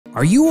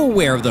Are you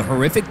aware of the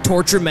horrific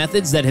torture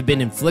methods that have been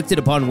inflicted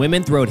upon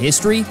women throughout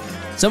history?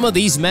 Some of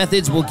these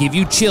methods will give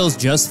you chills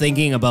just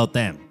thinking about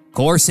them.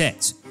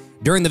 Corsets.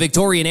 During the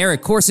Victorian era,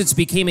 corsets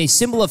became a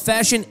symbol of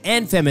fashion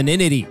and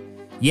femininity.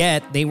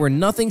 Yet, they were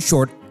nothing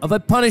short of a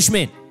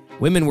punishment.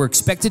 Women were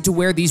expected to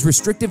wear these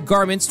restrictive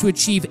garments to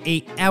achieve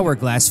an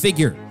hourglass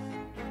figure.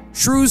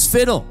 Shrew's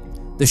fiddle.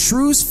 The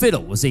shrew's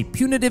fiddle was a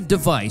punitive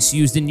device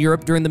used in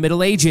Europe during the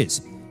Middle Ages.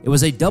 It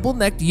was a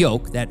double-necked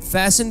yoke that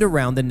fastened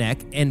around the neck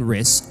and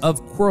wrists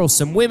of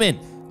quarrelsome women,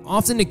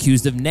 often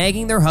accused of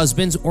nagging their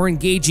husbands or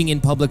engaging in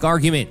public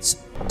arguments.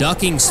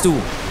 Ducking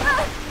stool.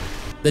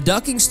 The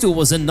ducking stool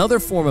was another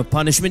form of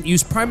punishment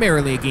used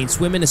primarily against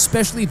women,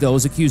 especially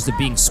those accused of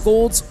being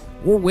scolds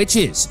or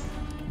witches.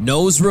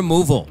 Nose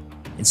removal.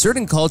 In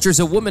certain cultures,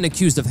 a woman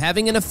accused of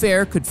having an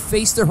affair could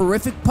face the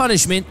horrific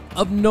punishment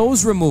of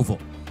nose removal.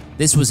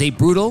 This was a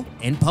brutal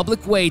and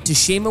public way to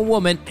shame a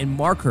woman and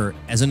mark her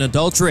as an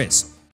adulteress.